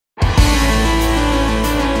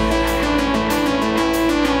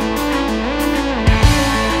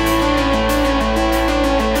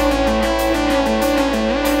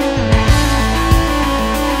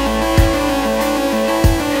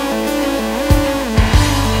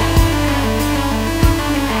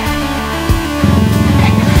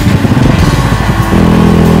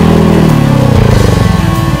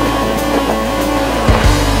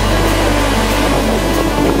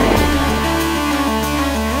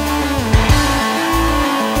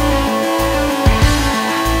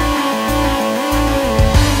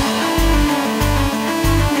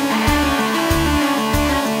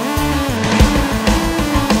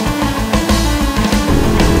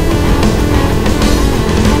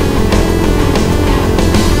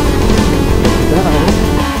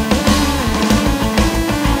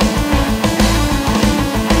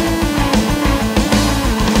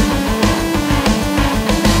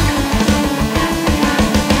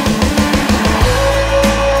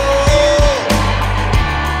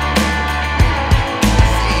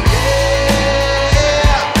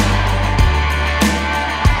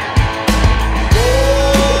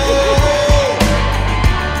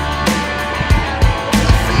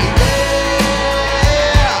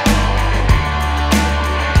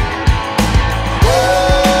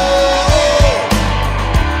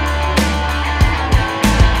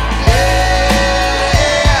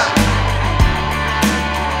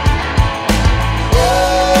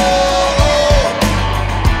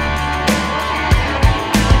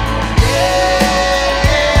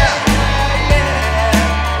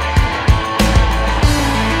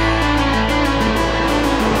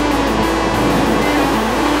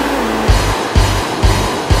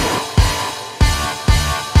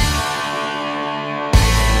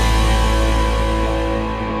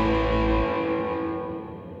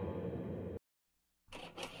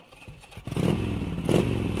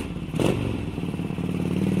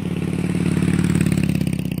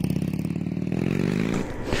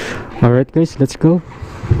Alright guys, let's go.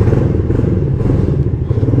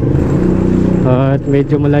 At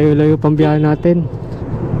medyo malayo-layo pang biyahe natin.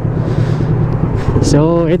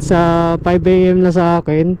 So it's 5 AM na sa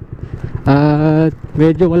akin. At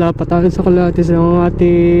medyo wala pa tayo sa kalahatis ng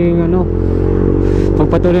ating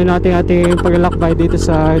pagpatuloy natin ating paglalakbay dito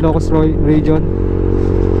sa Ilocos Region.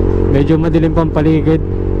 Medyo madilim pang paligid.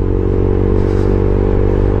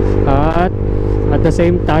 At the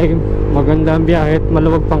same time, maganda ang biyahe at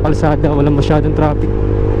maluwag pang kalsada, walang masyadong traffic.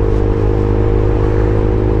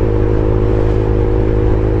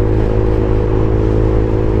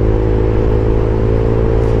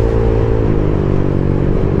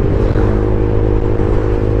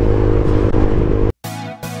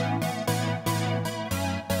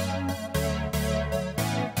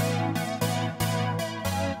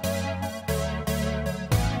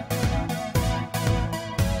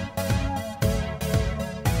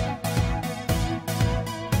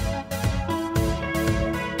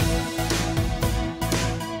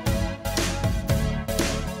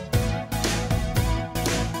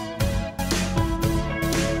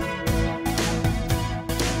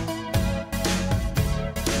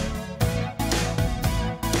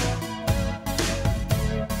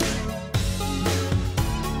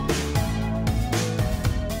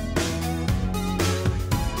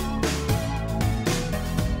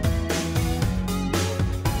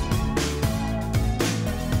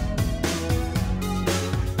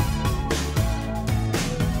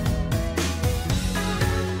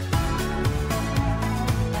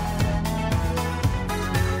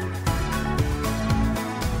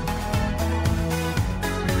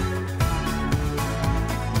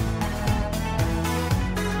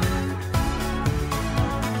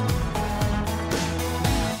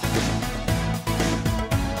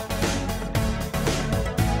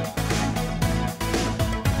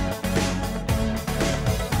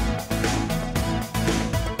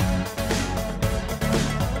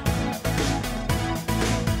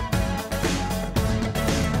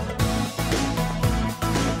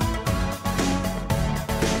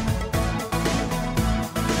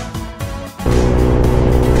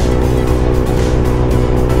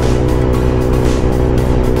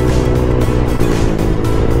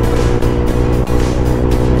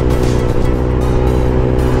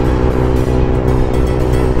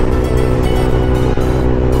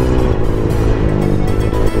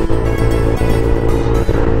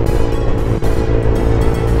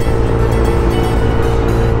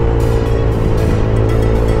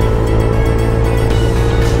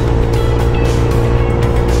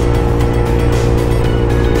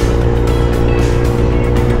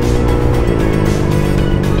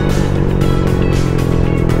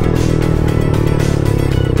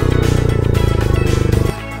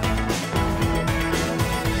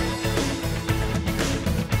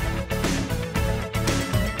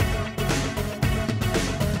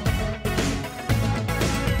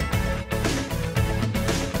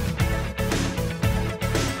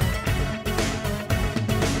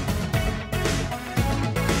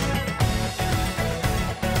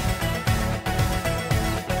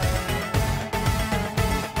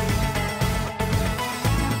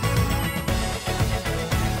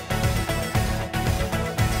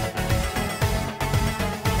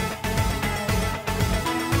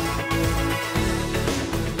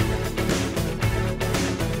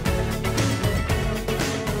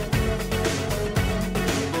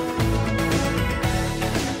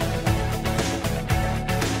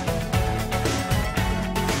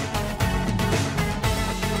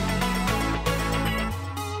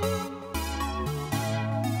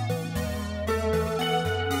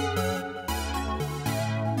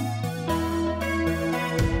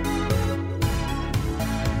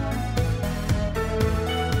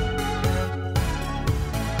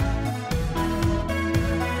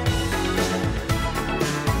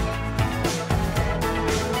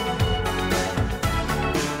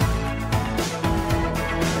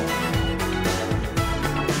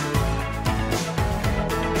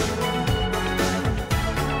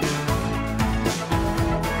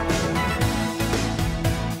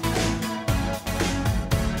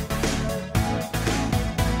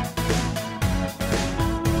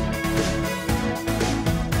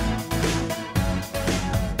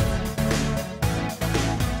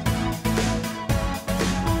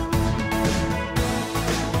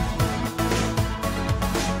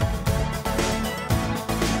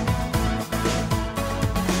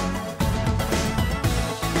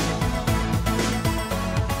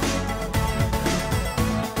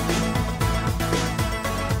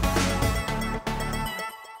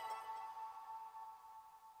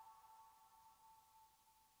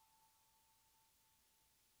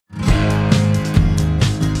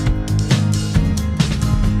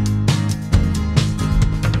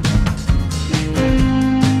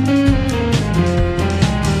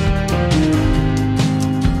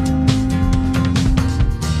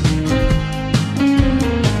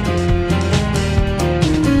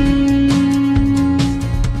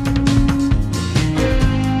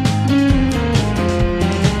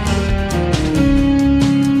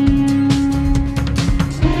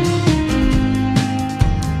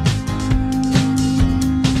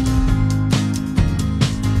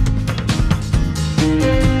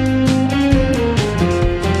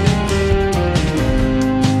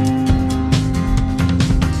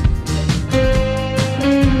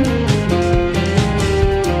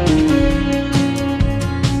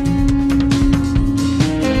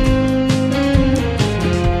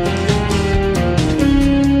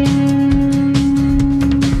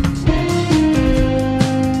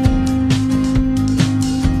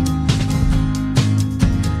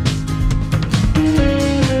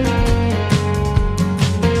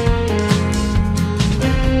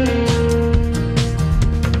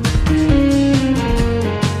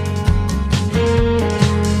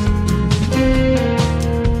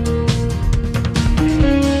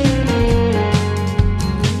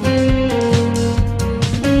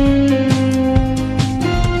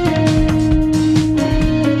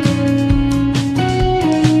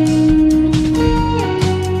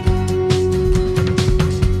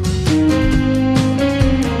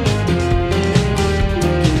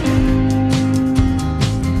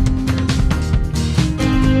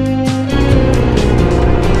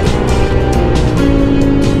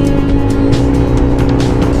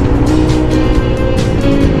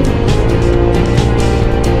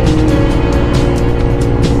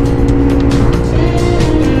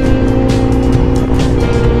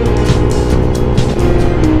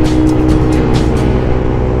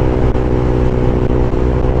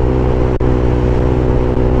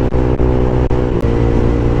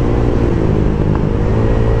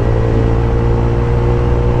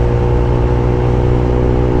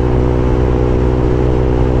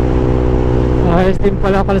 din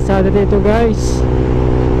pala kalsada dito guys.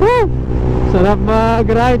 Woo! Sarap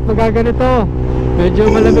mag-ride pag ganito.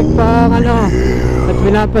 Medyo malamig pa ang ano, at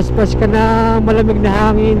pinapaspas ka ng malamig na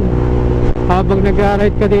hangin habang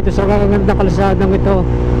nag-ride ka dito sa kagandang kalsadang ito.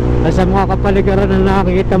 At sa mga kapaligiran na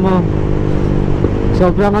nakikita mo,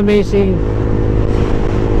 sobrang amazing.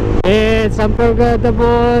 It's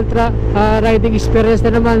unforgettable riding experience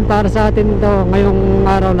na naman para sa atin ito ngayong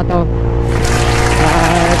araw na to.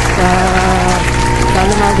 At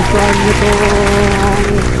sana magustuhan nyo itong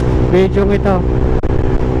video ito.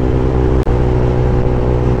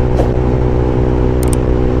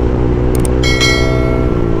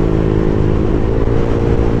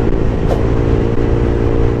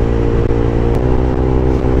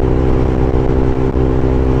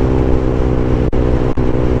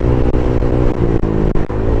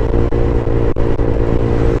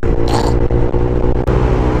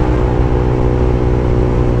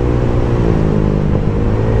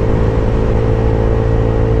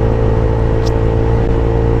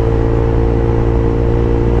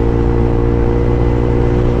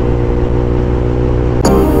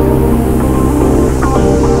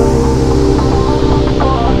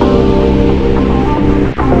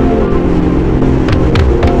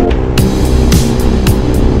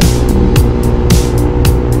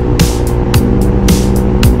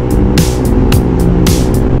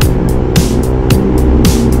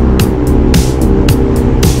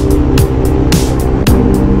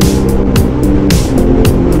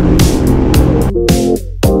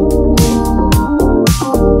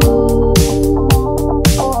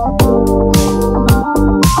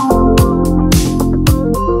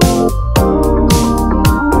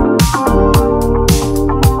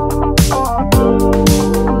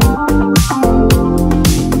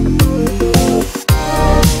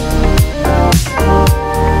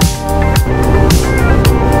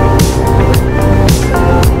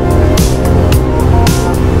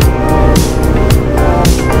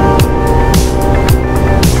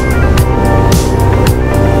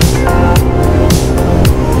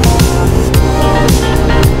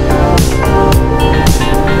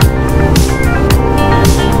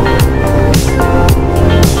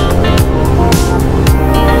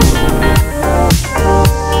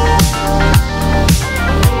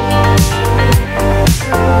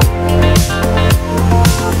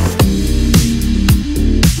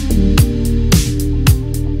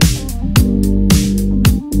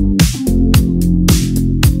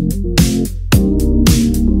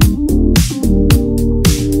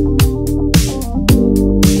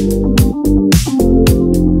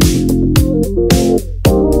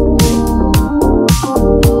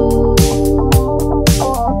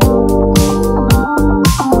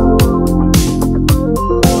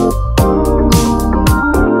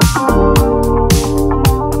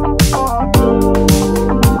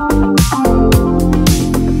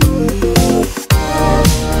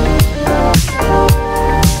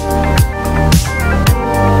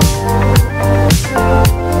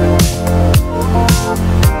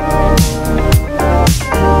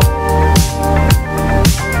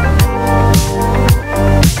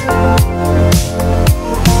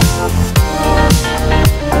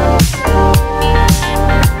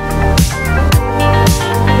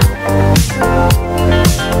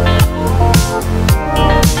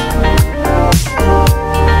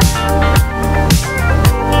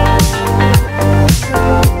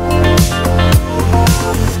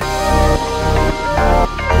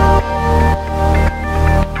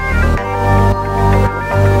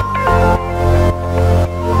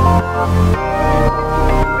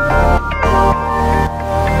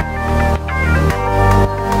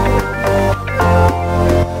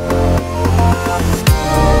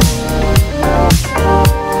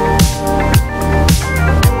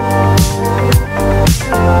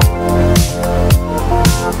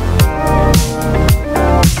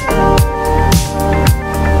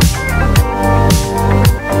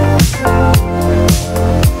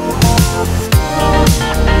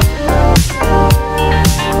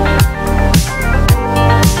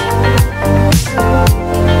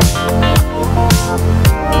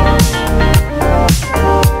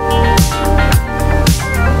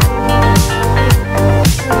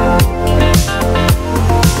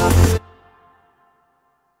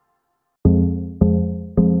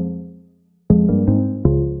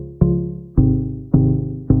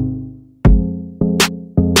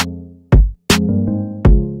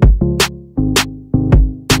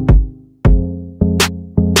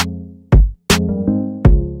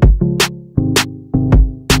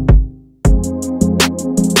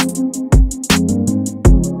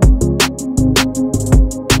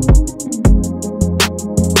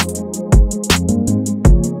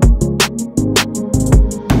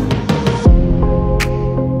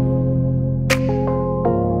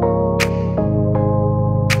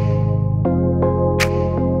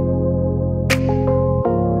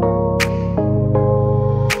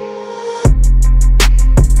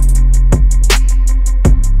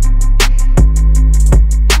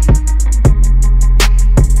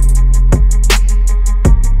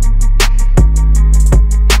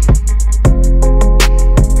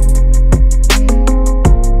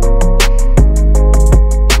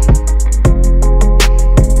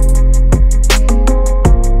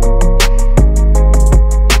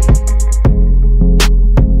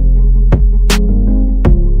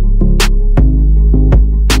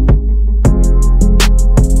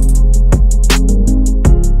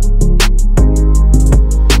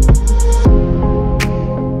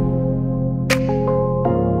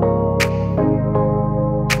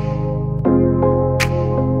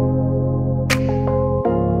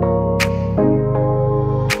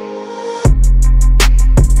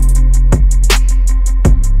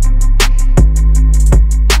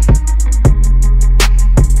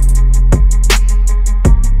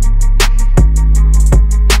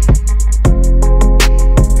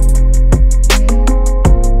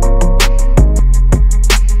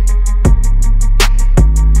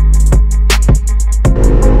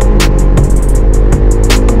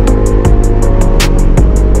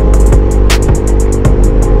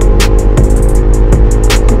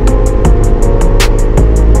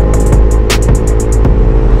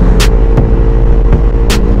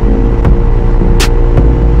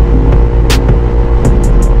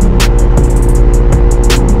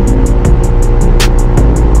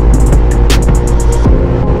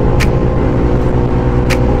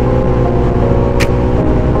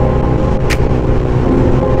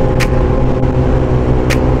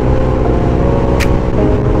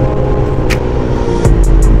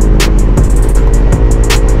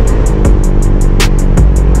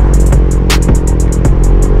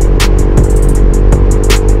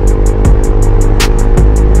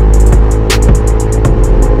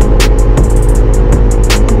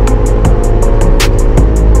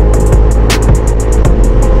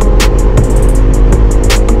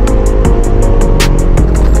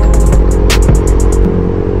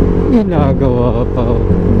 Ginagawa pa.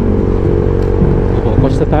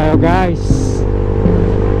 Focus na tayo guys.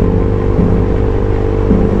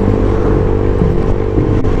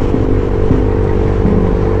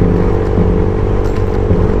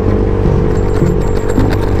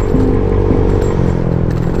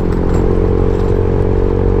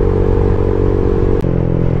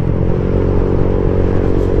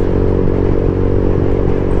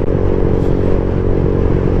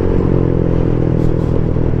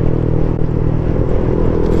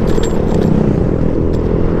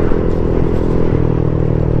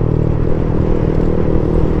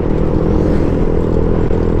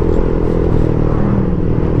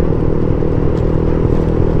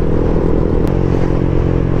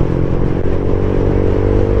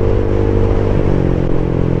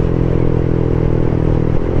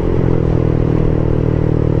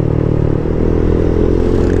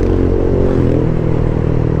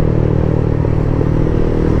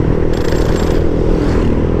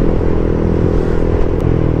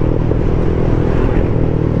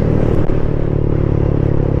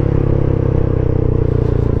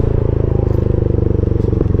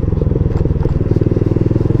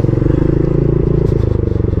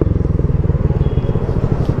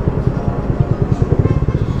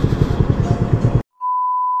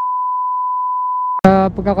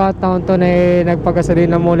 Sa pagkakataon to na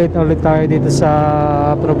nagpagasolina ulit tayo dito sa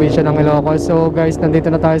probinsya ng Ilocos. So guys, nandito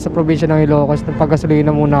na tayo sa probinsya ng Ilocos.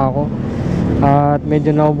 Nagpagasolina muna ako at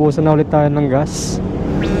medyo naubusan na ulit tayo ng gas.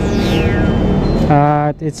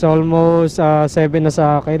 At it's almost 7 na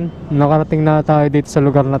sa akin. Nakarating na tayo dito sa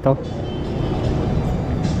lugar na to.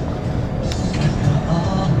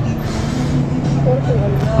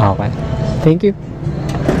 Okay, thank you.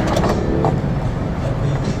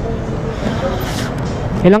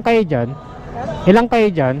 Ilang kayo dyan? Ilang kayo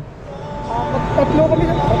dyan? Tatlo kami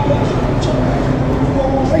na. Tatlo.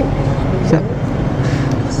 Ay.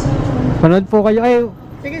 Panood po kayo. Ay.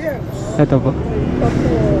 Sige sir. Ito po.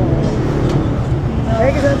 Tatlo.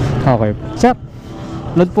 Sige sir. Okay. Sir.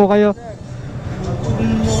 Panood po kayo.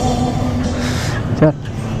 Sir.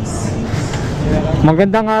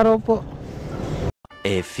 Magandang araw po.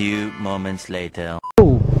 A few moments later.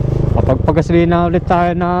 Kapag pagasolina ulit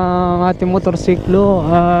tayo ng ating motorsiklo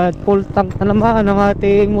at full tank na naman ng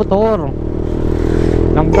ating motor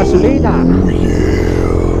ng gasolina.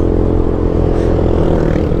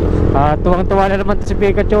 At tuwang-tuwa na naman si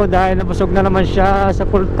Pikachu dahil nabusog na naman siya sa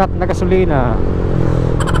full tank na gasolina.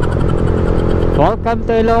 Welcome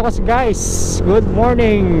to Ilocos guys. Good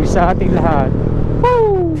morning sa ating lahat.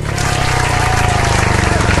 Woo!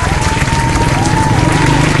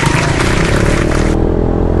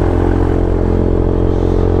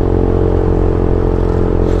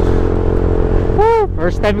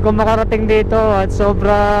 First time ko makarating dito at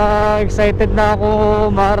sobra excited na ako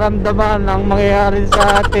maramdaman ang mangyayari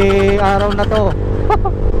sa ating araw na to.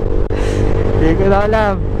 Hindi ko na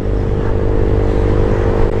alam.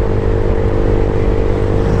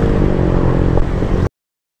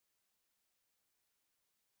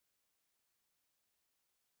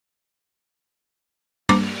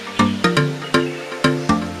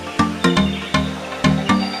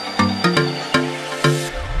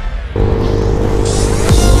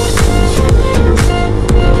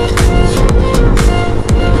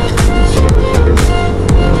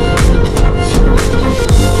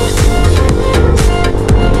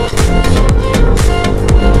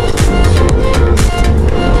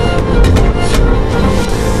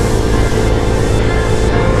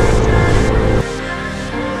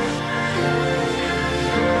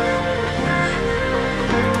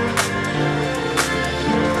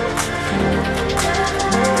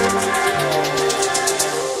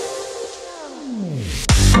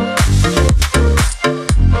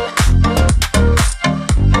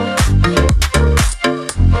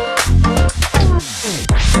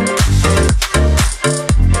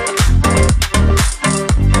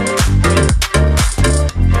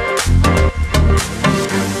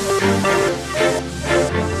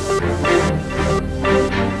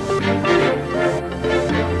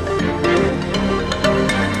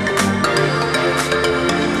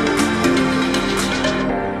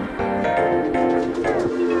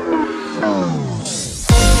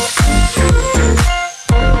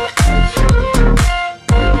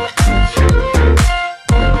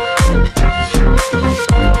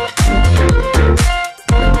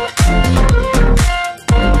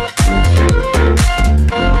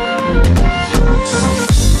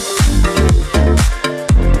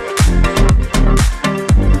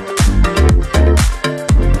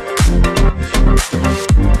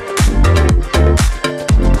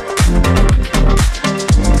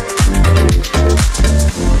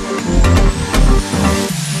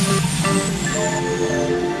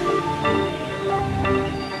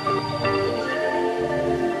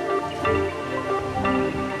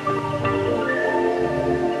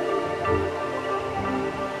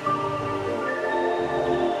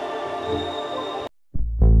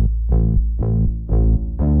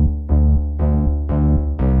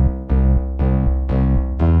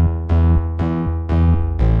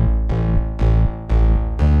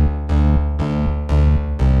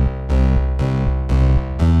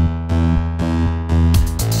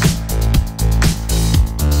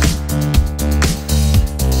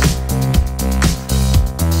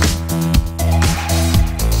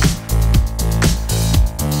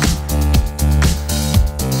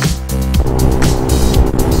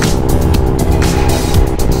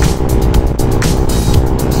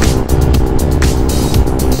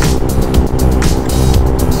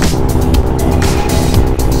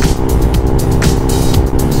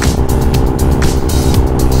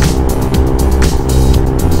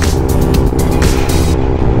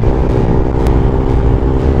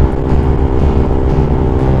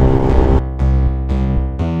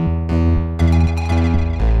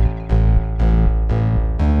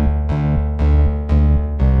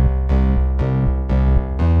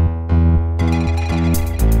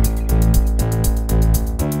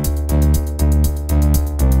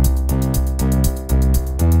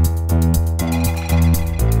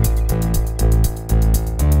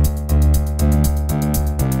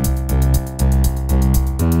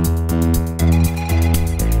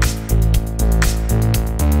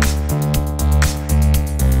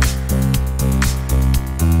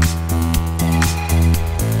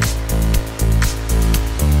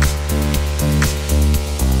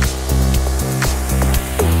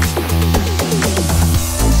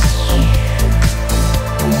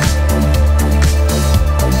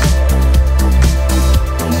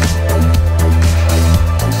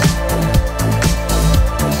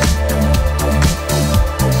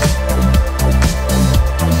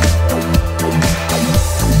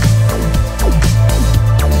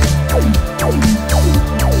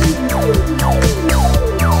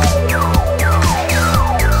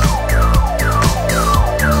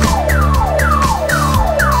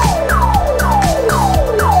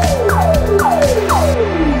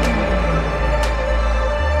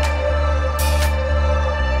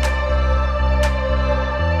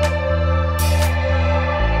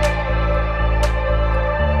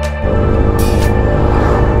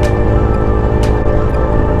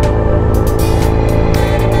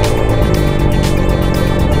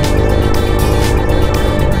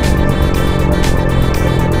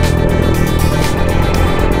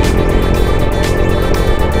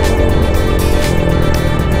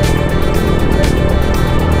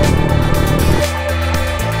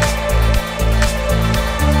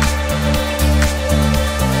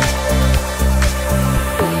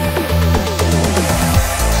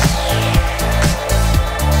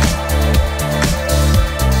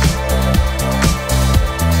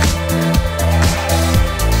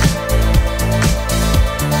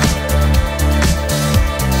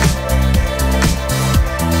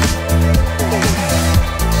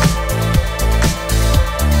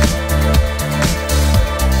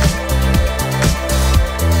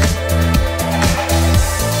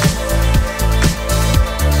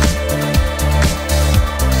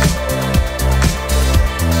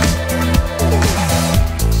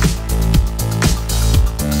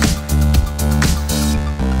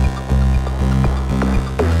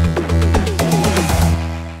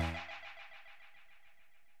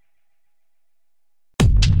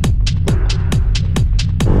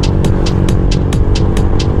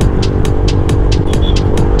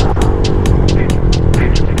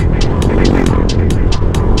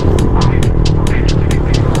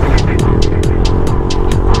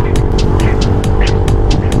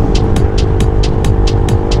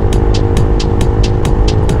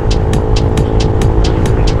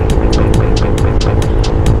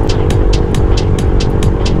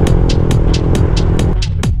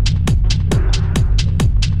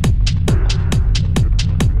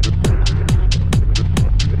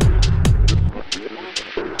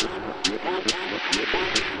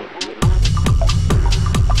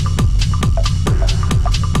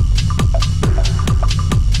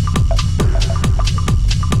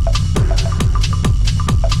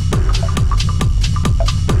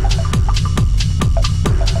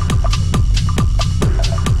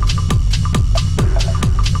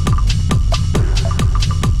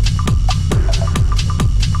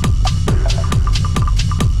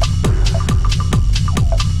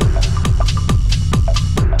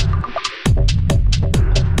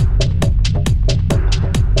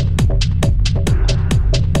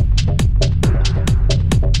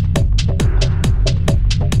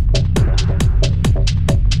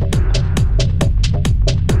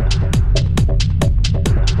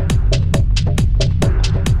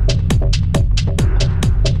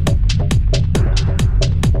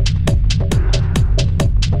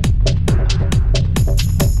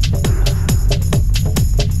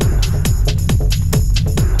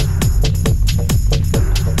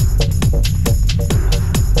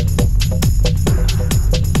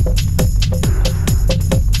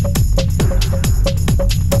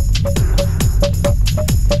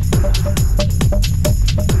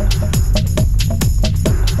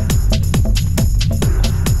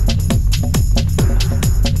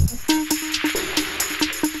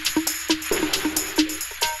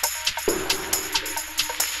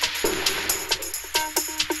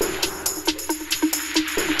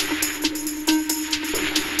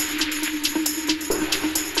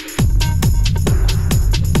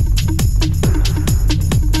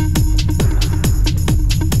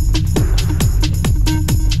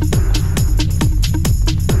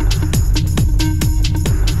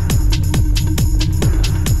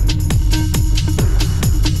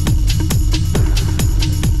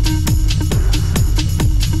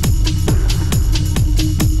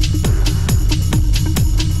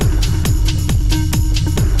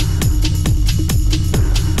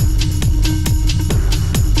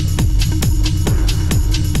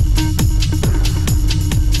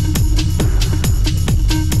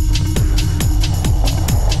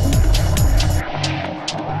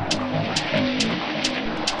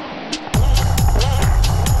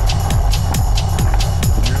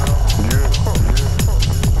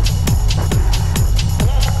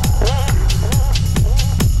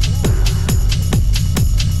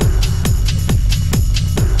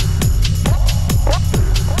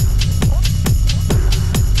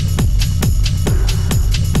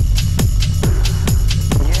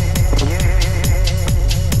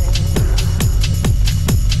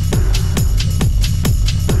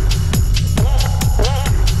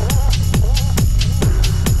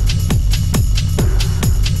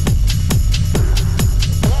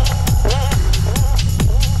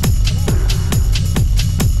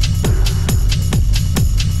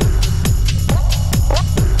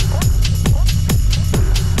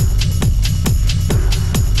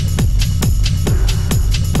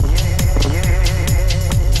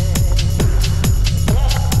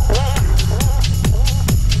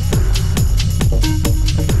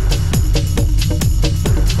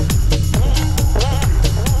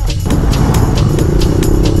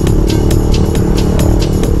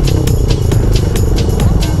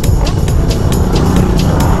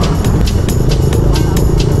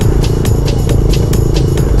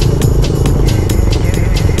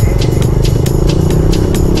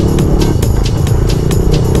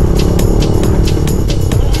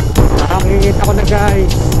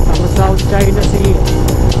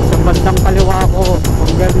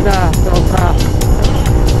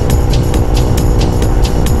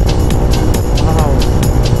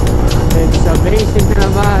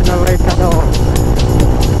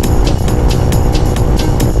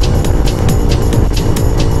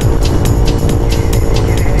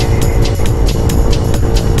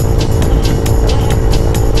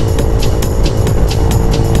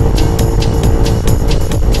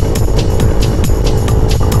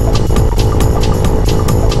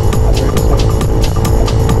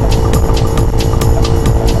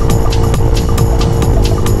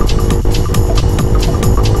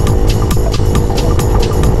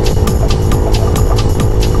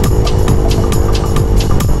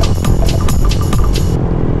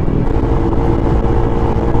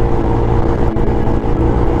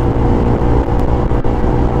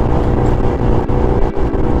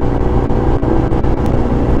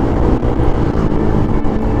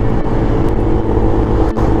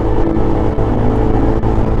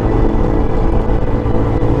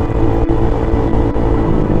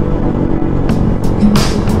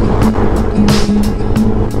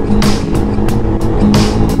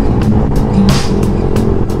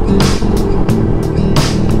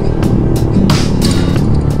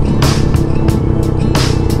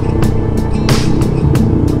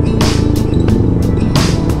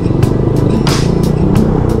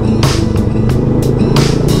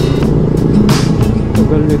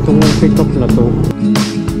 Mykmoto Plateau.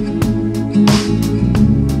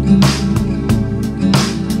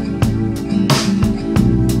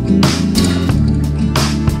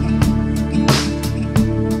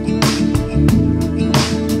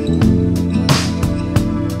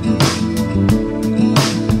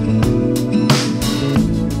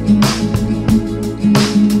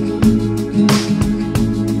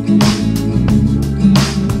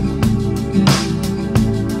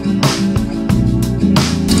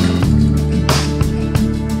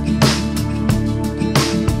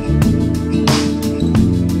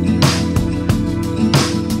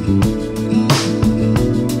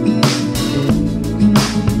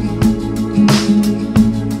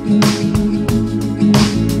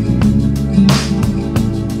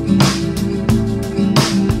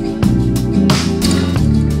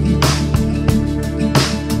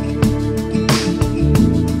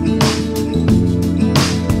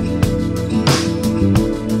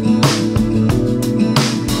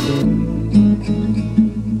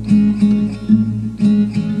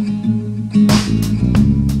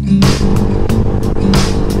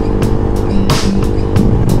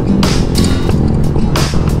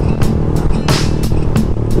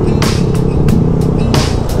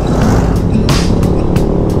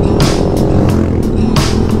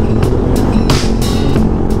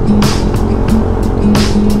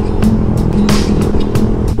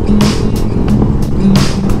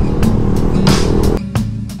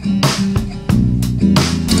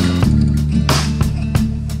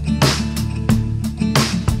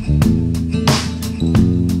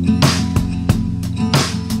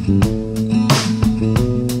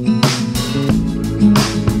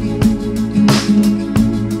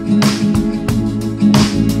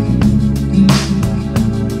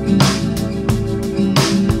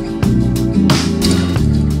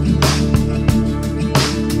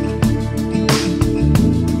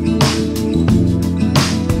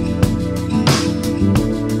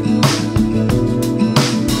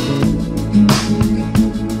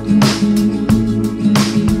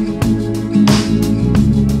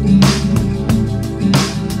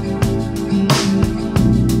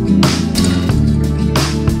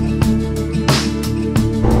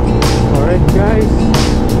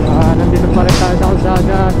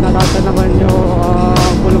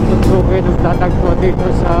 Nagtatagpo dito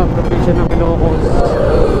sa probinsya ng Ilocos.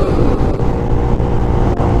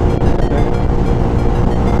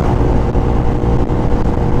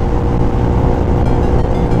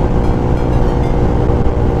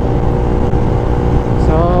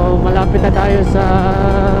 So malapit na tayo sa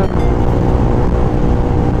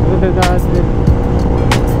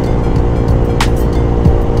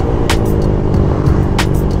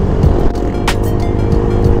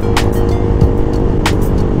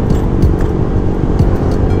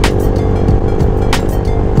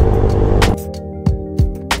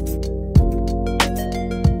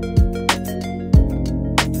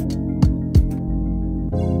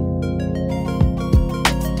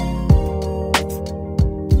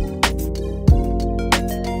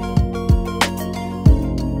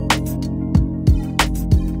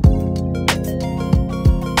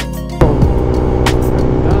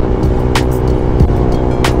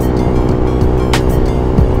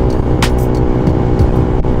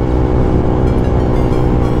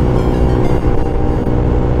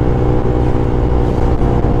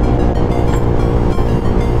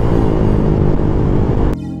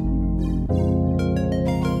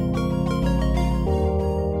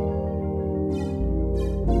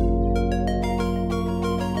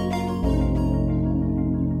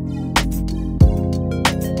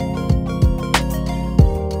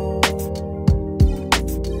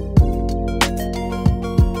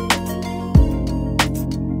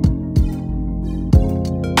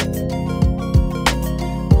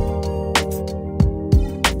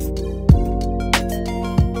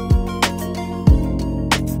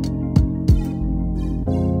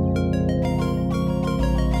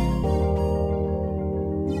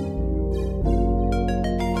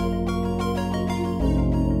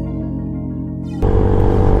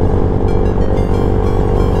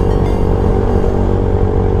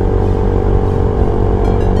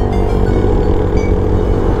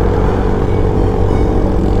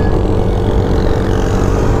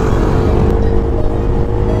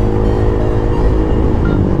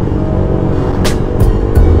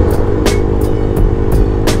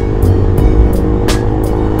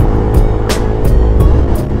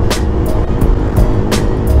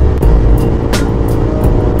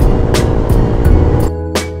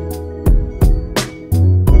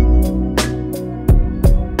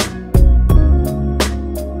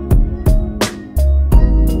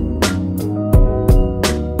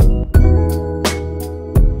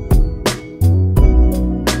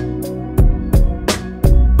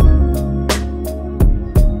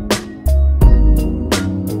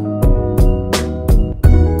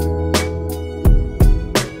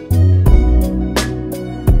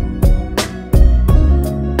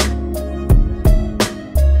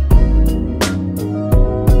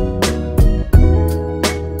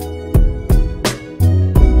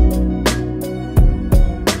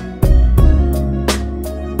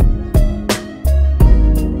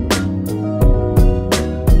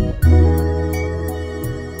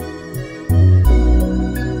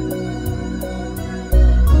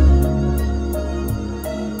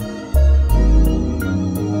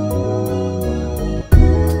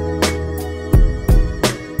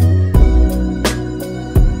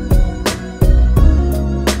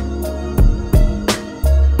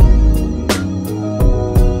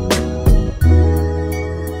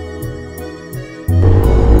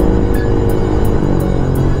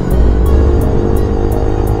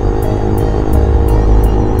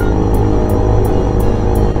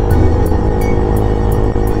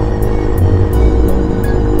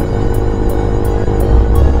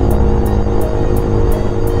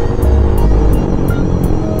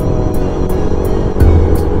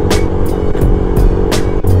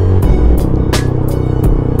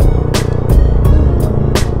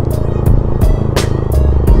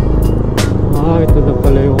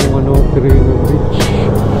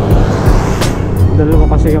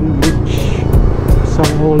Amburayan Bridge,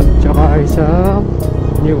 isang old tsaka isang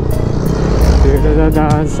new. Dito na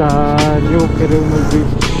daan sa new Quirino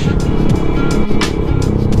Bridge.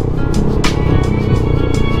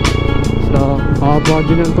 Haba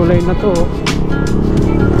din ang tulay na to.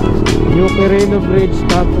 New Quirino Bridge,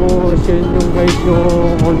 tapos yun yung guys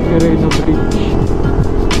yung old Quirino Bridge.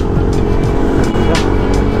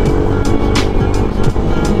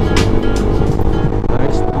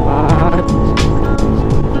 Nice naman.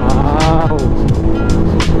 Wow.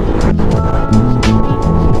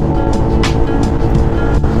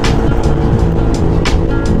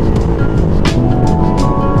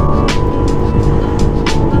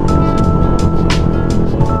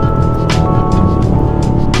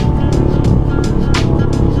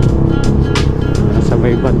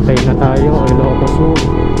 May bantay na tayo, Ilocos Sur.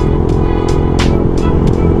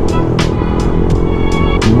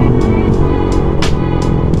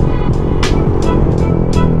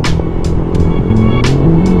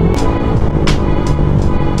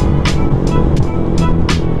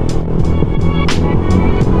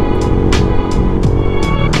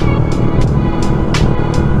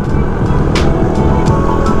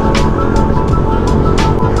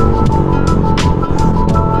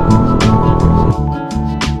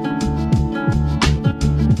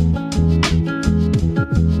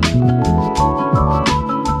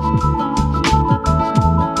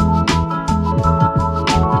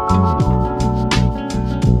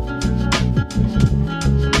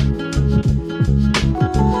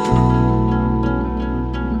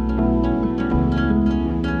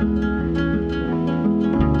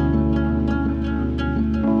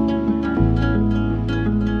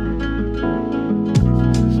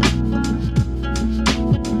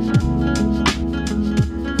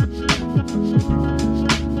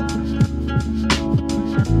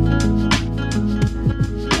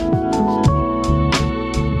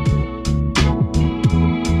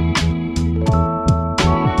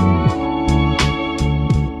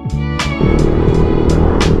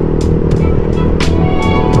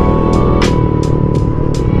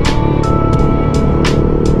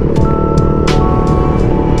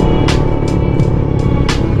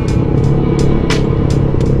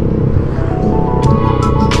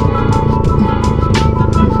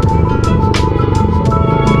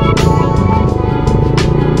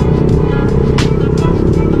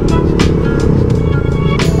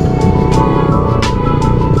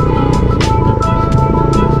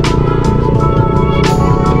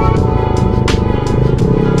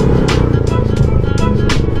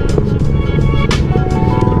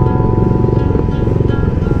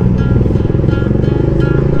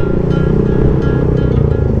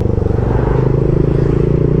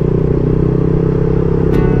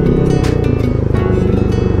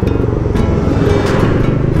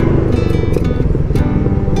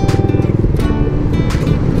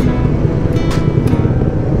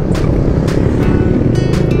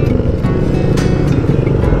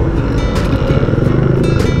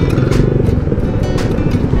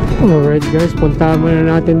 Alright guys, puntahan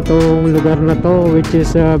muna natin tong lugar na to, which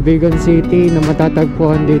is Vigan City, na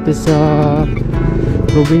matatagpuan dito sa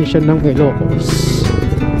probinsya ng Ilocos.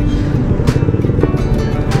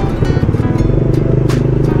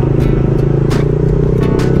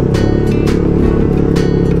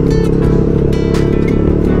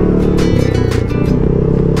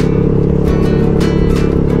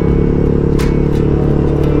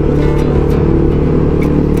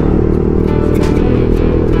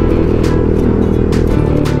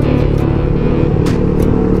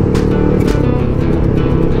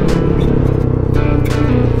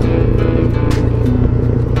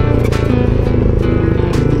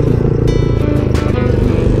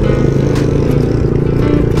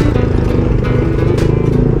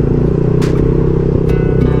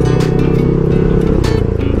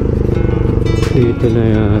 Dito na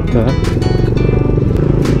yata.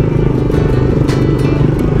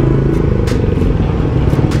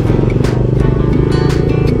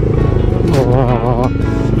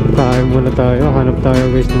 Kain muna tayo. Hanap tayo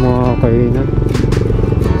guys ng mga kainan.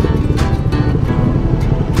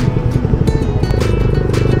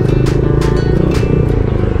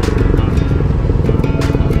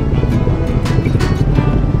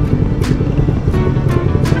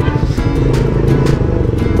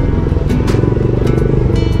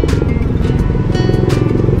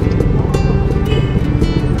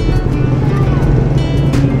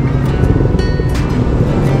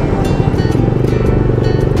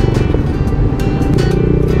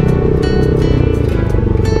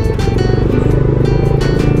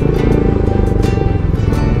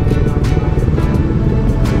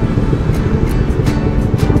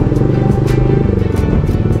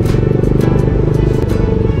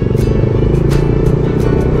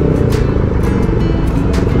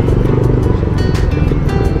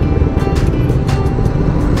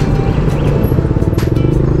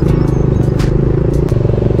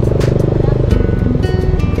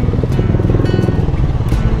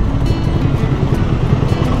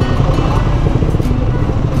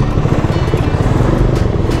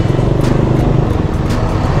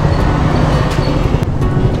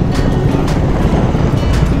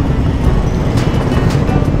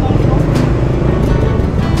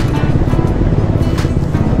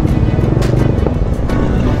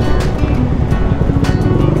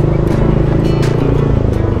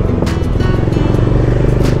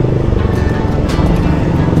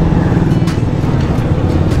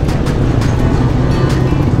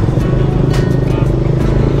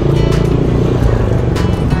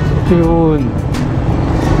 Yun.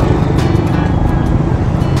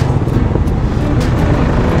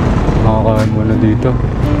 Makakain muna dito.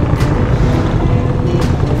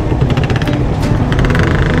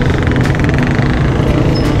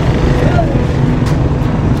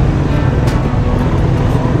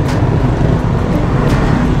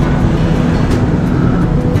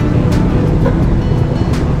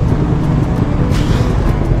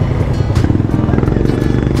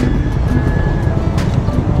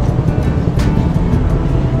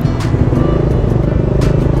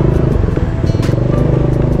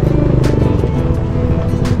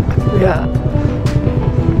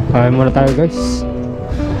 Kain muna tayo guys.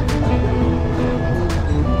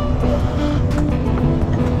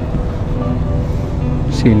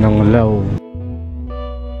 Sinanglaw.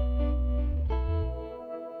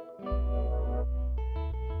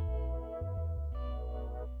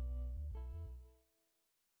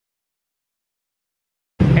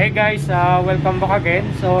 Hey guys, welcome back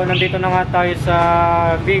again. So nandito na nga tayo sa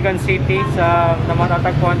Vigan City na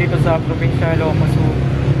matatagpuan dito sa probinsya Ilocos Sur.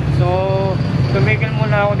 So tumigil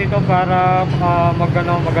muna ako dito para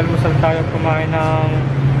mag-almusal tayo, kumain ng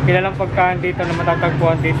kilalang pagkain dito na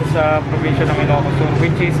matatagpuan dito sa probinsya ng Ilocos Sur,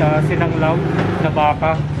 which is sinanglaw na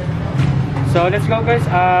baka. So let's go guys,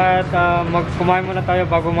 at kumain muna tayo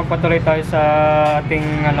bago magpatuloy tayo sa ating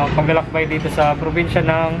paglalakbay dito sa probinsya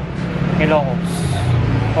ng Ilocos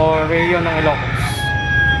o region ng Ilocos.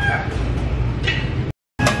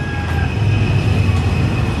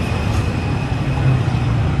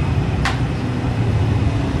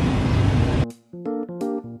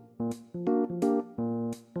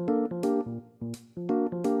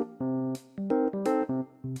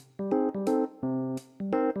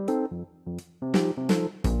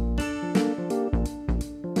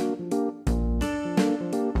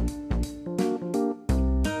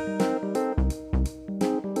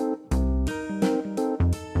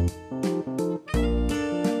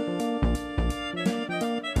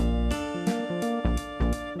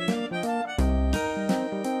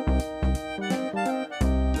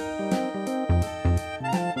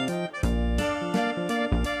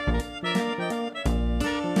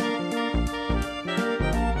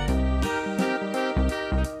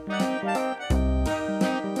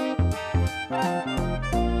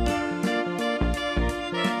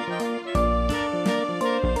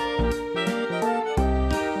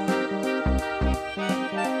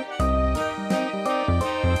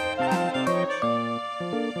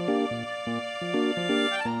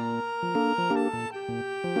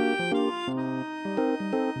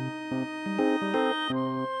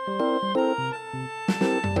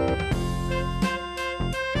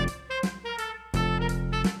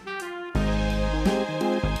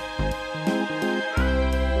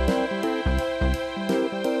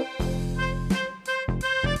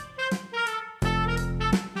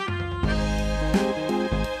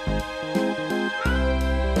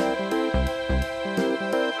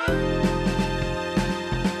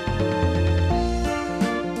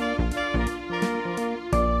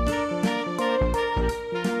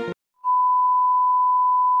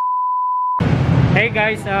 Hey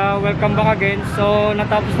guys, welcome back again. So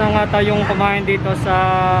natapos na nga tayong kumain dito sa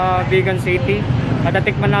Vigan City at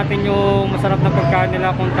natikman natin yung masarap na pagkain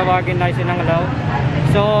nila, kung tawagin na sinanglaw.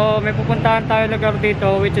 So may pupuntahan tayo lugar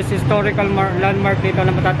dito which is historical landmark dito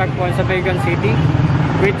na matatagpuan sa Vigan City,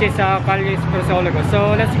 which is Calle Experince.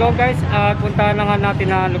 So let's go guys, at puntahan na nga natin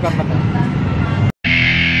na lugar na to.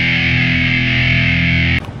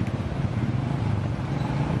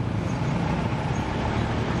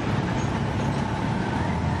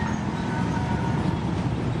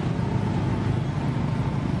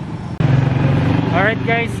 Alright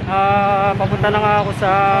guys, papunta na nga ako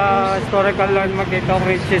sa historical landmark dito,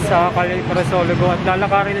 which is Calle Experince, at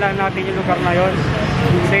lalakarin lang natin yung lugar na yon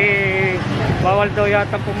kasi bawal daw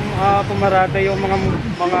yata pumarada yung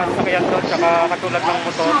mga sakyan doon, tsaka katulad ng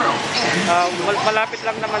motor. Malapit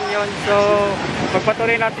lang naman yon, so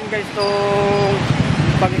magpatuloy natin guys itong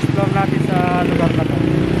pag-explore natin sa lugar na to.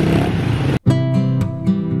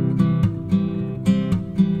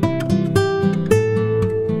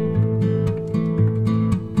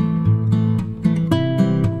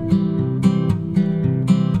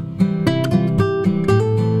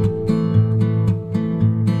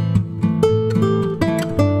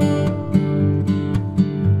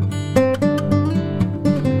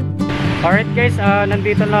 Alright guys,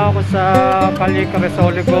 nandito na ako sa Calle Experince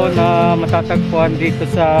na matatagpuan dito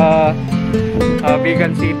sa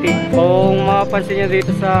Vigan City. Kung mapapansin nyo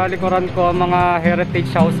dito sa likuran ko, mga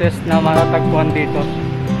heritage houses na matatagpuan dito.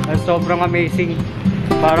 Sobrang amazing,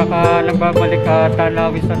 para ka nagbabalik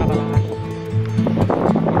tanawin sa nakaraan.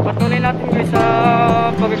 patuloy natin guys sa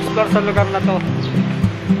pag-explore sa lugar na to.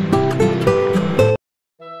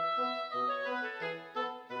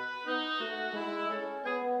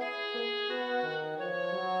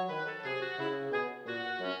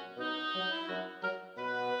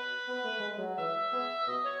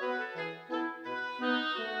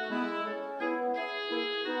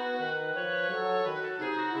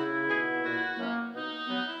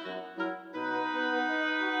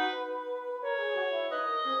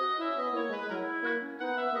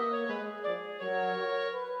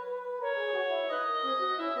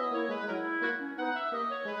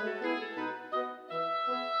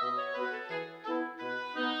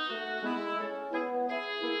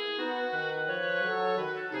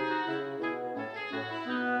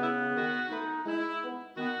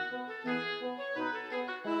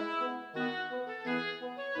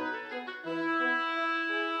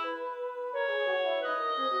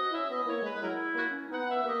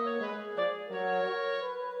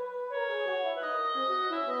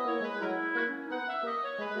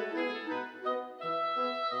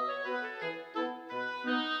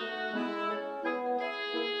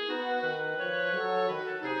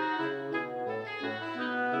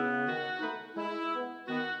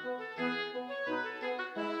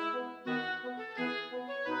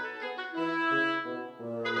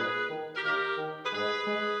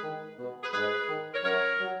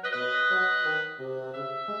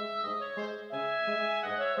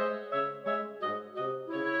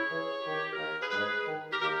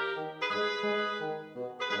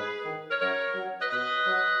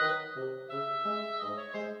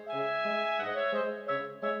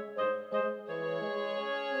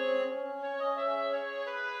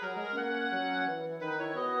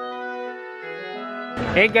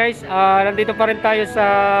 Hey guys, nandito pa rin tayo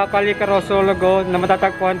sa Quirino na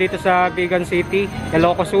matatagpuan dito sa Vigan City,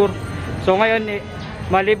 Ilocos Sur. So ngayon,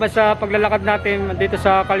 maliban sa paglalakad natin dito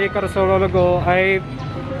sa Quirino ay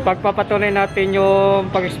pagpapatuloy natin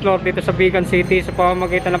yung pag-explore dito sa Vigan City sa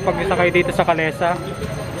pamamagitan ng pagsasakay dito sa kalesa.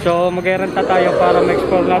 So mag-renta tayo para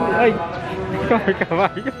ma-explore natin. Ay,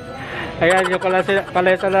 kabayo. Ayan yung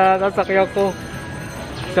kalesa na nasakyan ko.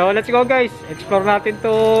 So let's go guys, explore natin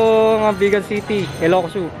tong Vigan City,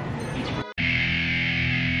 Ilocos Sur.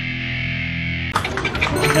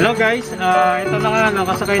 Hello guys, ito na nga,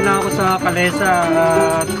 nakasakay na ako sa kalesa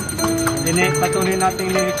at patuloy natin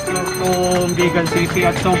i-explore tong Vigan City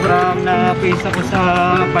at sobrang na-face ako sa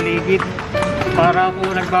paligid. Para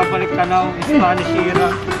ako nagbabalik tanaw, Spanish era.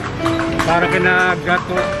 Para kina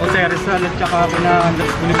Gato Jose Rizal at saka kina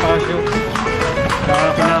Andres Bonifacio.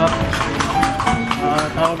 Kina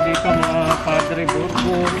tawag dito mga Padre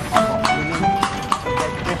Burgos.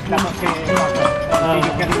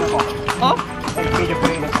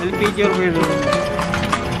 LPG Quirino.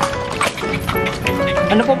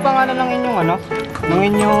 Ano pong pangalan ng inyong ano? Ng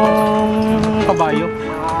inyong kabayo?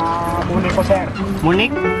 Munik po sir.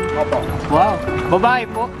 Munik? Opo. Wow. Babae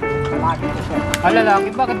po? Lalaki po sir. Lalaki?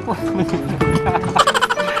 Bakit po?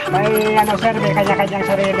 May ano sir, may kanya-kanyang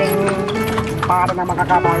sariling pangalan ng mga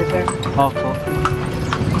kabayo sir. Opo.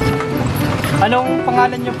 Anong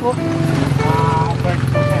pangalan niyo po? Bert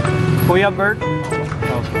po sir. Kuya Bert?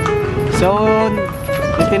 Okay. So,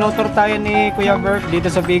 tinutur tayo ni Kuya Bert dito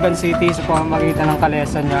sa Vigan City sa pamamagitan ng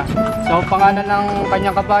kalesa niya. So, pangalan ng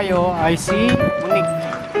kanyang kabayo ay si Munik.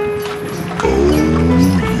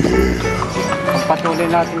 Patuloy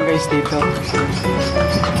natin guys dito.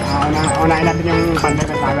 Unahin natin yung panday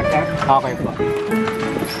ng talag sir. Okay po.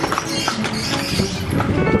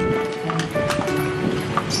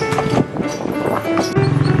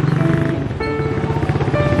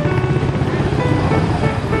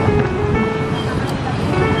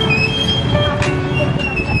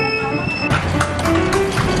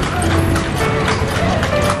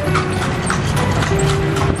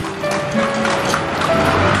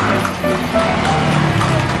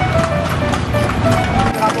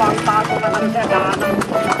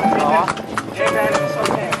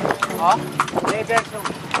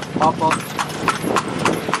 Opo.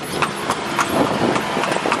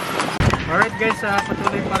 Alright guys,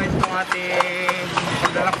 patuloy pa rin itong ating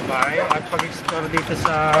paglalakbay at pag-explore dito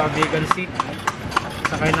sa Vigan City.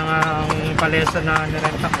 Sakay na nga ang kalesa na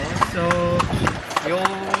nirenta ko. So,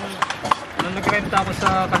 nung nagrenta ako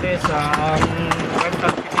sa kalesa, ang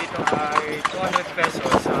rental fee dito ay 200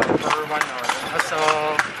 pesos per 1 hour. So,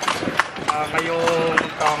 ngayong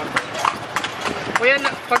taon. Kuya,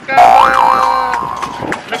 pagka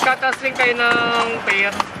nagtataas din kayo ng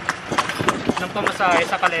fare ng pamasahe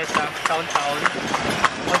sa kalesa, taon-taon,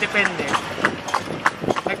 o depende?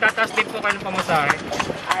 Nagtataas din po kayo ng pamasahe?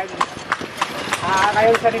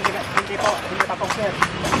 Ngayon sir, hindi po. Hindi pa po sir.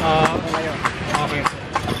 Ngayon. Okay.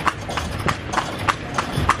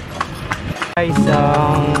 Guys,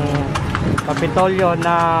 ang Kapitolyo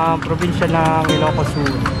ng probinsya ng Ilocos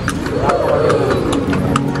Sur.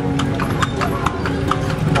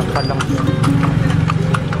 Takpan lang siya.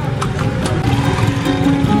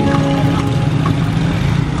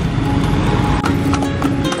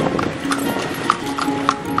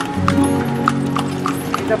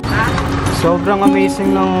 Sobrang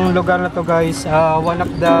amazing ng lugar na to guys. One of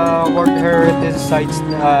the World Heritage Sites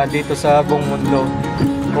dito sa buong mundo.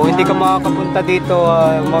 Kung hindi ka makakapunta dito,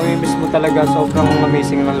 mamimiss mo talaga. Sobrang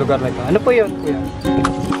amazing ng lugar na ito. Ano po yun, kuya?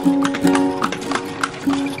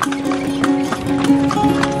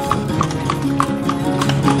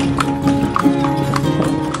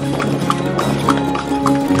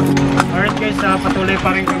 Alright guys, patuloy pa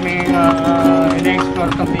rin kami ina-explore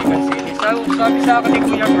ng Vigan City. Sabi sa akin ni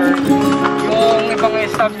Kuya Bert, yung ibang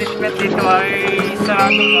establishment dito ay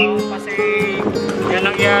sarado daw kasi yan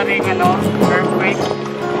nangyaring earthquake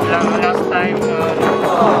last time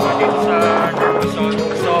dito sa Luzon.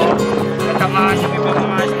 So natamaan yung ibang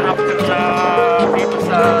mga structure na dito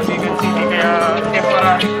sa Vigan City kaya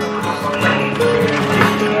temporary.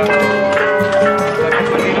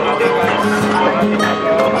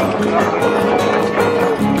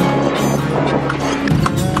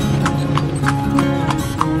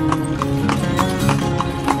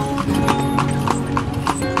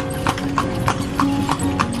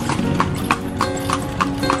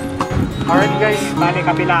 Alright guys, bali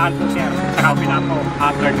kabilaan po sir. Sa kabilaan po,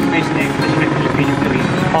 after the president, West Philippine.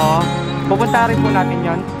 Pupunta rin po natin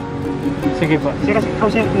yon. Sige po. Sir, ikaw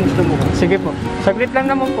sir kung gusto mo. Sige po. Saglit lang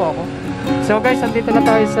naman po ako. So guys, andito na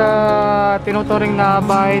tayo sa tinuturing na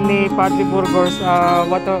bahay ni Padre Burgos,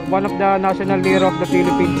 one of the national hero of the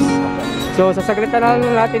Philippines. So sasaglitan na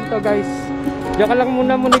lang natin to guys. Diyan ka lang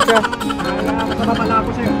muna Monica. Nakakabala ako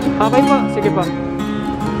sir. Okay po, sige po.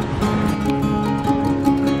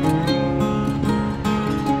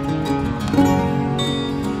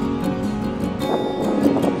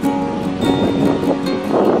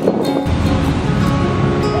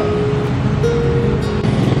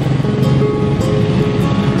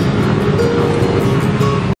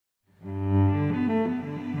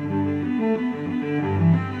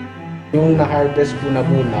 Yung na-harvest po na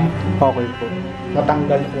bulak, Okay po.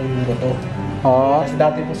 matanggal po yung buto. Oo. Kasi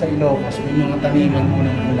dati po sa Ilocos, may mga taniman po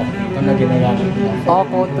ng bulak dito na ginagamit po.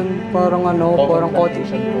 Cotton, parang parang cotton.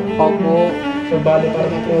 plantation po. Opo. So bali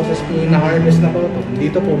parang ang process po yung na-harvest na buto,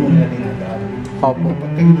 dito po muna dinadaan. Opo.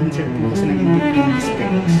 Kapag nag-insert po kasi ng independent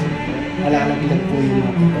space, malalaglag po yung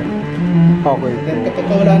mga buto. Okay. And then kapag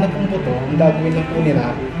wala na pong buto, ang gagawin lang po nila,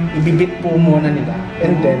 ibibit po muna nila.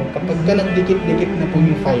 And then kapag ka nagdikit-dikit na po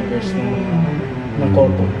yung fibers ng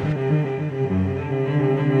cotton,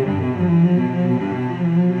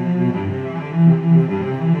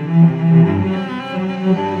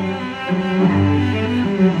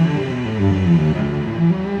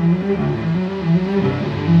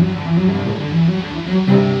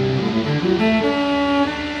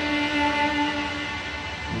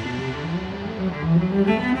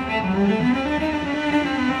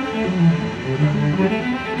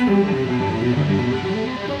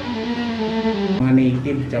 mga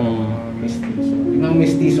native tsaka mga mestizo. Yung mga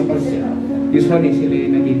mestizo kasi, usually sila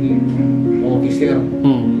yung nagiging officer.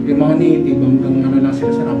 Yung mga native, hanggang lang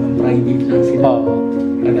sila sa hanggang private lang sila.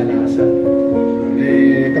 Kadalasan.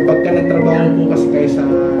 Kapag ka nagtrabaho po kasi kayo sa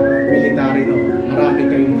military, marami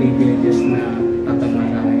kayong privileges na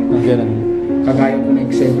tatamarahin. Ganun. Kagaya po na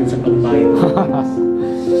example sa pagbayad.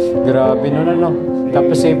 Grabe nun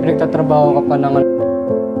Tapos siyempre nagtatrabaho ka pa ng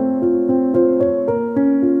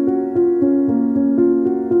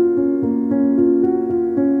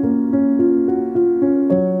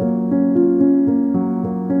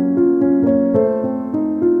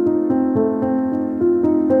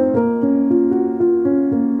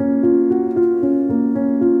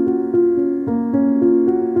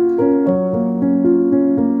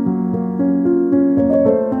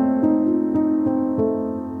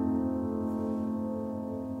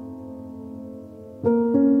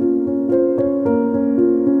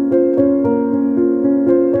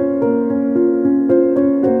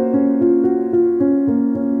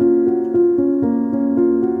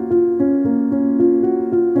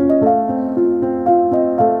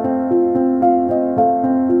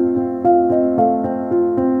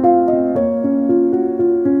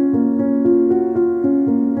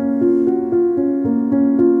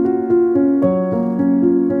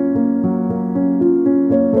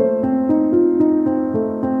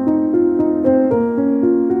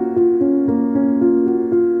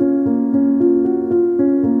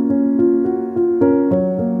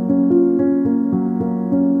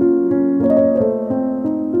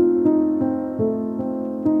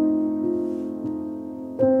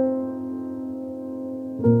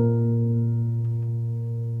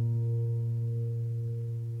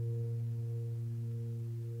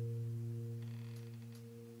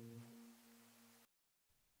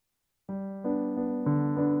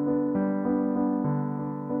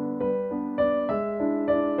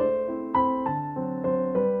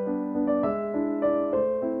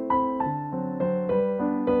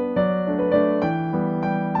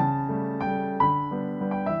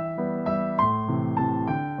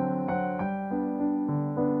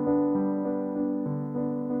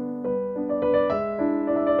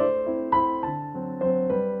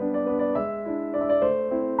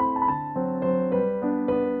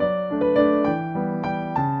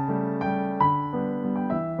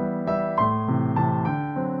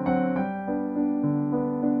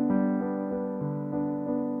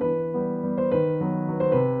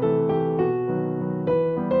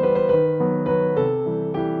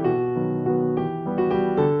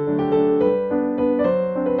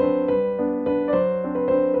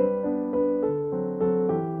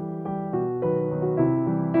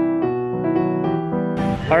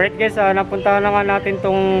Alright guys, napuntahan na nga natin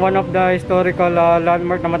tong one of the historical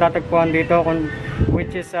landmark na matatagpuan dito,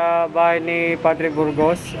 which is bahay ni Padre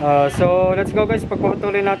Burgos. So let's go guys,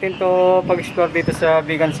 pagpapatuloy natin to pag-explore dito sa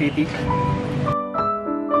Vigan City.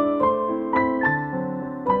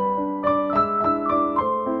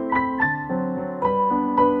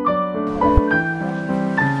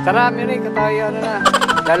 Tara, Mirik, tayo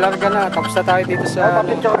lalarga na, tapos na tayo dito sa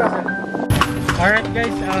Alright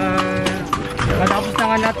guys, matapos na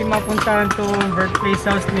nga natin mapuntahan itong birthplace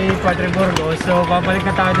house ni Padre Burgos. So babalik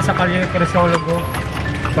na tayo sa Calle Crisologo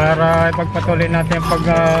para ipagpatuloy natin ang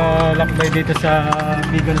paglakbay dito sa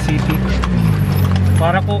Vigan City,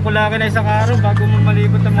 para kukulangin na isang araw bago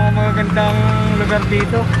malibot ang mga magagandang lugar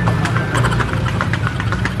dito.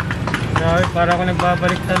 So, para ako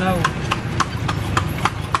nagbabalik tanaw.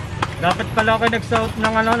 Dapat pala ako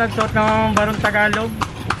nagsuot ng Barong Tagalog.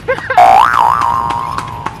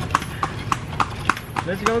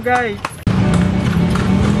 Let's go guys.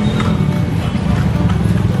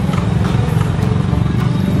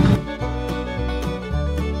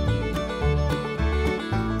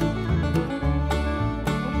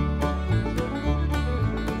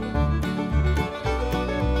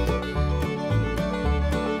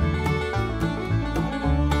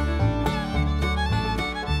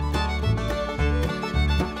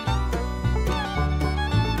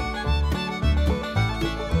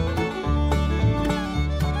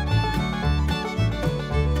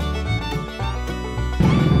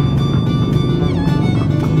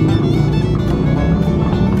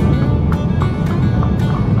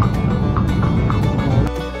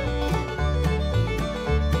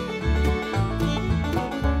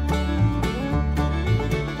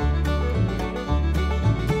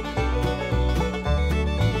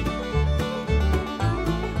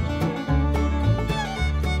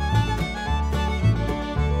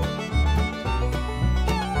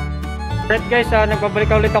 Alright guys, nagbabalik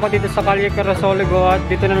ulit ako dito sa Calle Crisologo at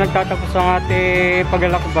dito na nagtatapos ang ating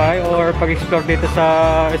paglalakbay or pag-explore dito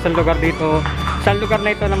sa isang lugar na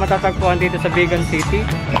ito na matatagpuan dito sa Vigan City.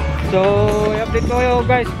 So, i-update ko kayo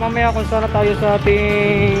guys mamaya kung saan na tayo sa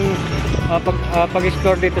ating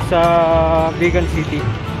pag-explore dito sa Vigan City.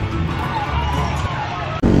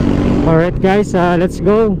 Alright guys, let's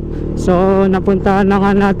go. So napuntahan na nga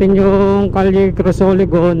natin yung Calle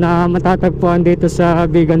Crisologo na matatagpuan dito sa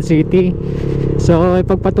Vigan City. So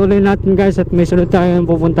ipagpatuloy natin guys at may sunod tayong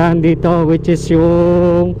pupuntahan dito, which is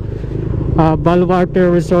yung Baluarte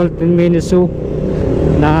Resort in Mykmoto,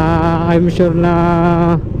 na I'm sure na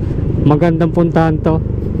magandang puntahan to.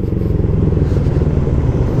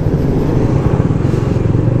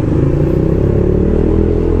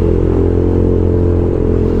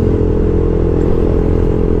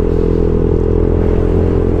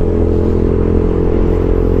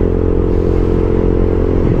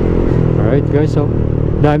 Guys, so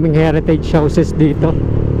daming heritage houses dito,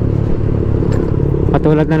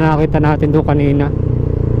 katulad na nakita natin doon kanina.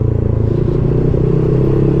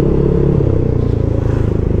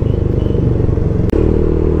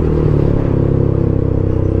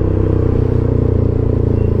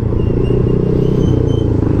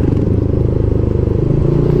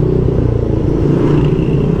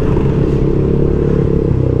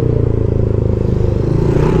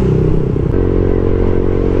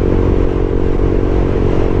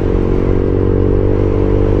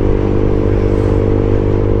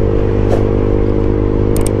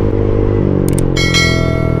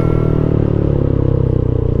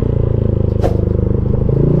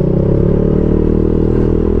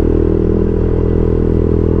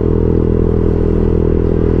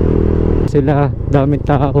 Sila, daming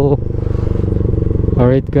tao.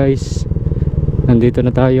 Alright guys, nandito na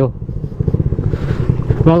tayo.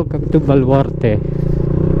 Welcome to Baluarte.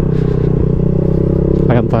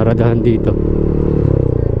 Ayan, paradahan dito.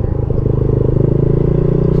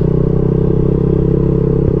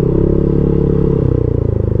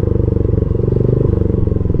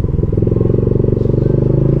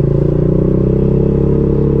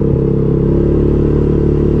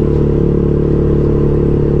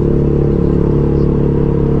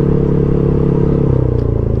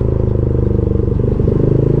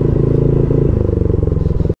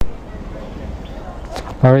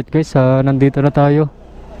 Alright guys, nandito na tayo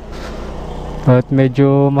at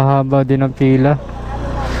medyo mahaba din ang pila.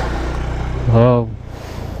 Wow.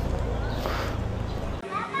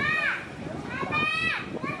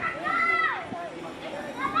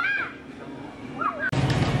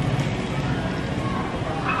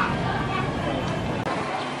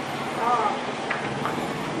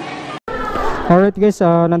 Alright guys,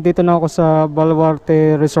 nandito na ako sa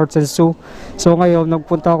Baluarte Resorts and Zoo. So ngayon,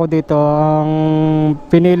 nagpunta ako dito. Ang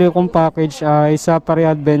pinili kong package ay Safari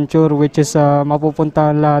Adventure, which is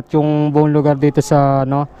mapupuntahan lahat yung buong lugar dito sa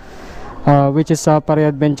which is Safari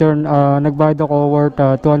Adventure. Nagbayad ako worth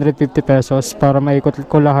 250 pesos para maikot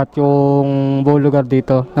ko lahat yung buong lugar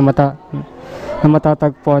dito na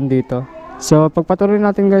matatagpuan dito. So pagpatuloy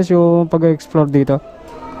natin guys yung pag-explore dito.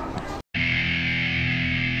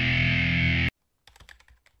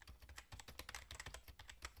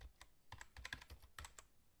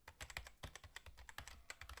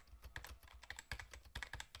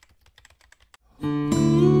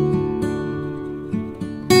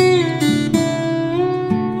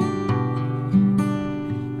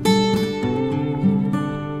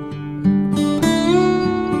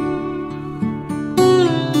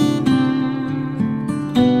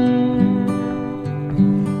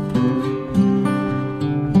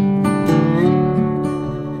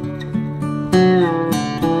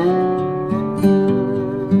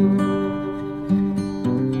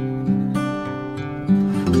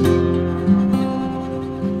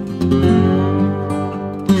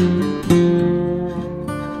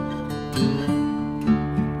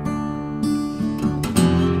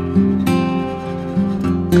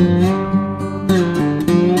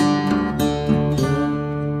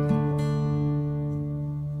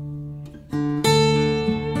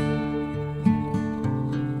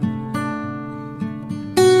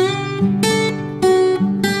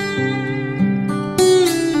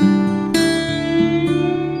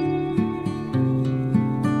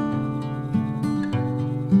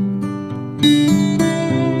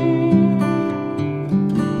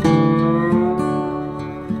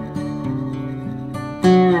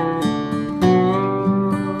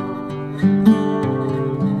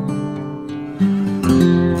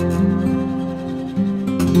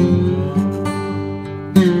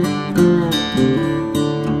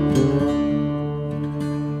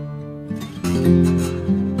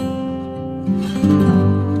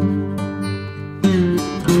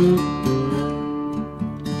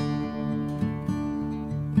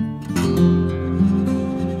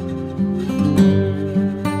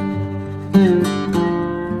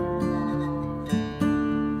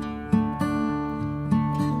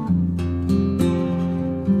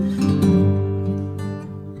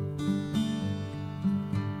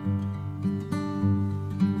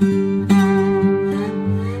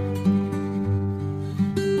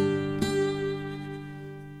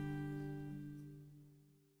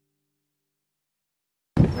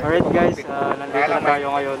 Alright guys, nandito na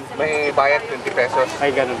tayo ngayon. May bayad 20 pesos.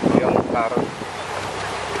 Ay ganun po. Yung karo.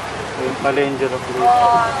 Yung pala yung Jurok.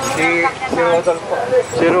 Si Rodolfo.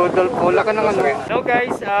 Si Rodolfo, wala ka naman. Hello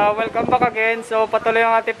guys, welcome back again. So patuloy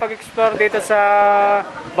ang ating pag-explore dito sa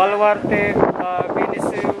Baluarte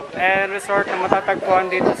Beach and Resort na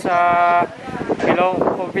matatagpuan dito sa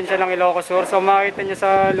probinsya ng Ilocos Sur. So makikita nyo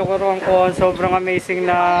sa lukuruan ko, sobrang amazing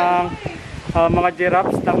ng mga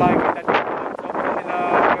giraffes na makikita dito. Sobrang nila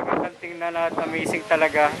gagandang tingnan at amazing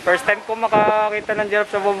talaga. First time ko makakita ng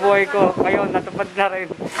giraffe sa buong buhay ko. Ngayon, natupad na rin.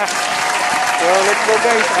 So let's go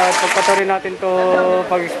guys, pagpatuloy natin to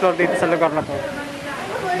pag-explore dito sa lugar na to.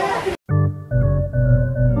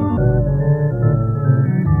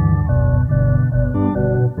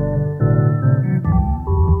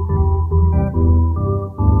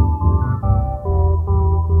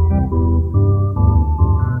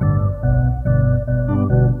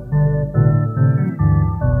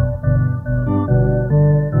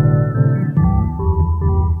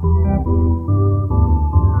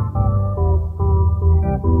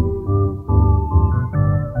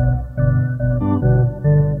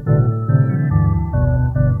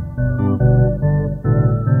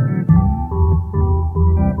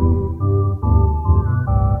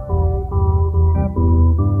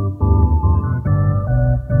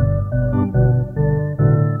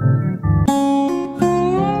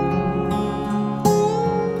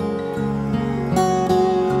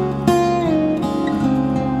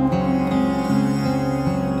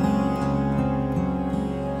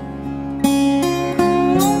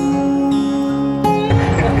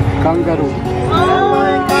 Kangaroo. Oh,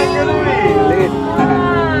 kangaroo eh. Liit.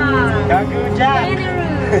 Kangaroo dyan.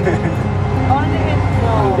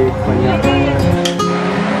 Liit pa niya.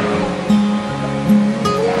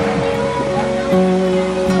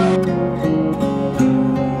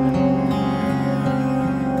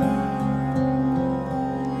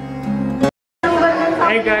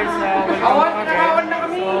 Hey guys, welcome back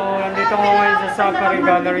again. So, nandito ko ngayon sa safari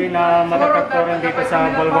gallery na matatagpuan dito sa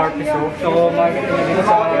Bulwark Zoo. So makikita nyo dito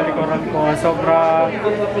sa likuran ko, sobrang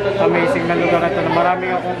amazing na lugar na ito.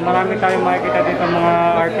 Marami tayong makikita dito mga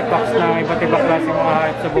artifacts ng iba't ibang klaseng mga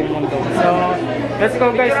hayop sa buong mundo. So let's go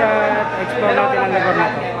guys at explore natin ang lugar na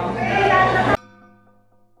ito.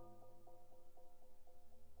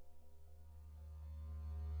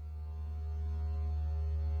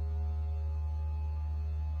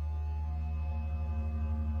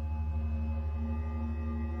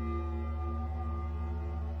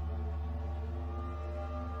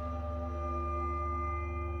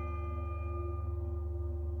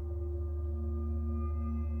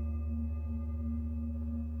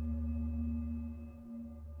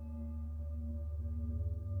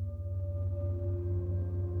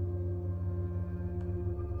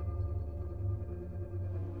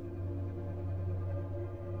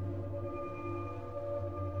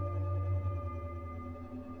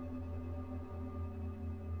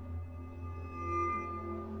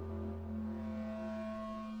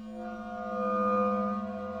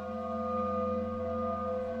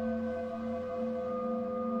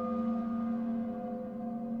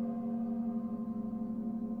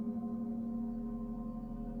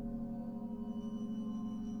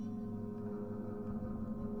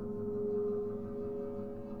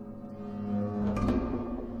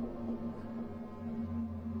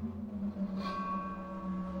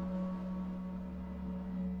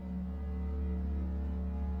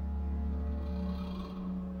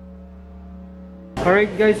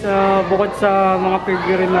 Alright guys, bukod sa mga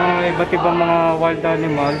figure ng iba't ibang mga wild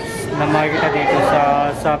animals na makikita dito sa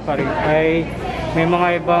safari, ay may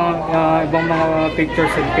mga ibang mga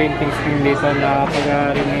pictures and paintings din dito na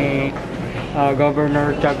pag-aari ni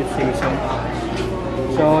Governor Chavez Singson.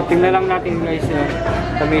 So tingnan lang natin guys,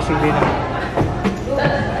 amazing din.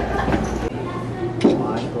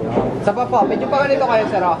 Sa po, medyo pa ganito kayo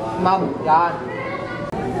sir, ma'am, yan.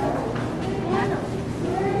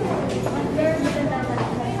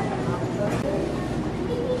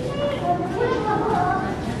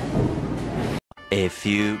 A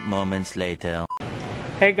few moments later.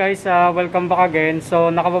 Hey guys, welcome back again.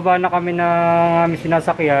 So nakababa na kami ng aming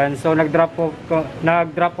sinasakyan. So nag-drop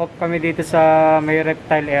off kami dito sa may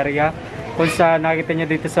reptile area. Kung saan nakita nyo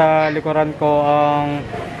dito sa likuran ko ang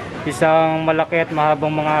isang malaki at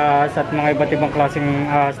mahabang mga ahas at mga iba't ibang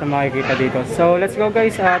klaseng ahas na makikita dito. So let's go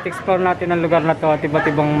guys at explore natin ang lugar na to at iba't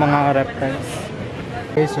ibang mga reptiles.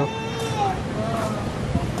 Okay, so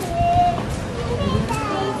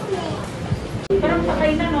parang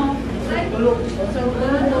sakay na, no?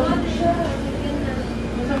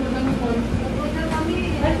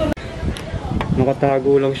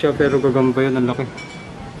 nakatago lang siya pero gagamba yun, ang laki.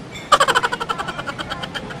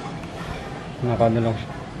 Nakano lang siya.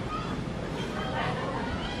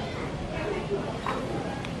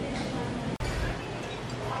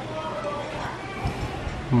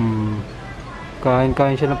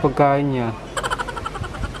 Kain siya ng pagkain niya.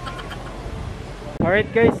 Alright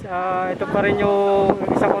guys, ito pa rin yung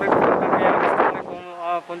isa ko rin pumunta, kaya gusto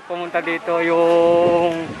ko rin pumunta dito,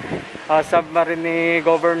 yung submarine ni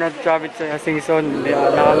Governor Chavez Singson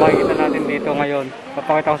na makikita natin dito ngayon.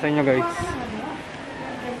 Papakita ko sa inyo guys.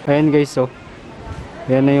 Ayan guys, so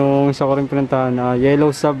yan na yung isa ko rin pinuntahan, Yellow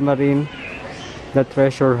Submarine, the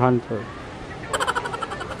Treasure Hunter.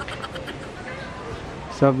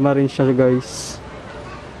 Submarine siya guys.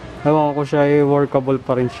 Ewan ko siya ay workable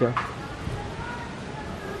pa rin siya.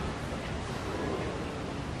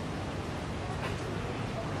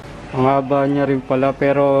 Ang haba niya rin pala,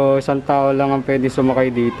 pero isang tao lang ang pwede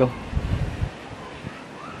sumakay dito.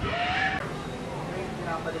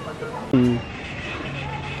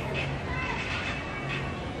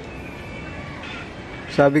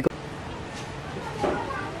 Sabi ko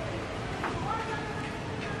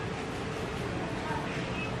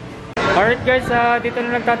alright guys, dito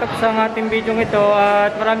na nagtatapos ang ating video ito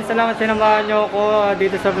at maraming salamat sa sinamahan nyo ako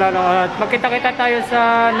dito sa vlog at magkita-kita tayo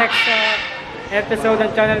sa next episode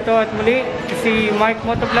ng channel to at muli si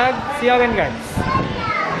Mykmoto Vlog. See you again guys.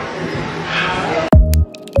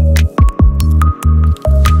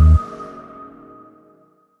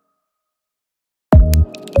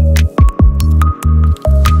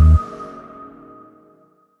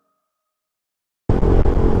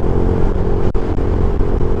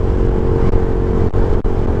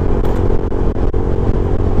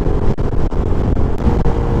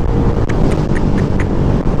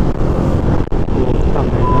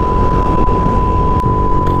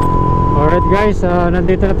 Guys,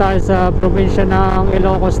 nandito na tayo sa probinsya ng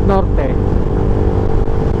Ilocos Norte.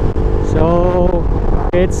 So,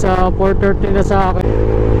 it's 4:30 na sa akin.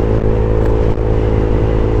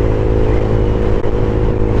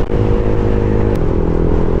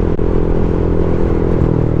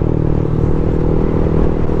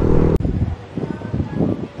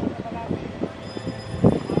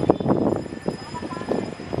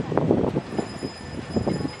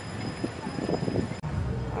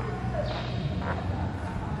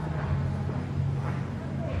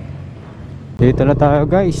 Dito na tayo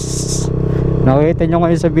guys. Nakita nyo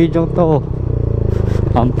ngayon sa video to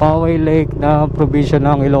ang Poway Lake na probinsya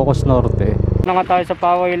ng Ilocos Norte. Na nga tayo sa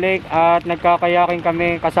Poway Lake at nagkakayaking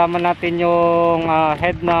kami. Kasama natin yung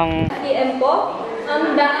head ng PM po,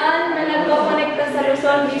 ang daan na nagpakonekta sa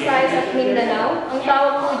Luzon, Visayas at Mindanao. Ang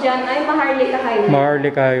tawag po dyan ay Maharlika Highway.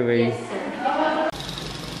 Maharlika Highway. Yes, sir.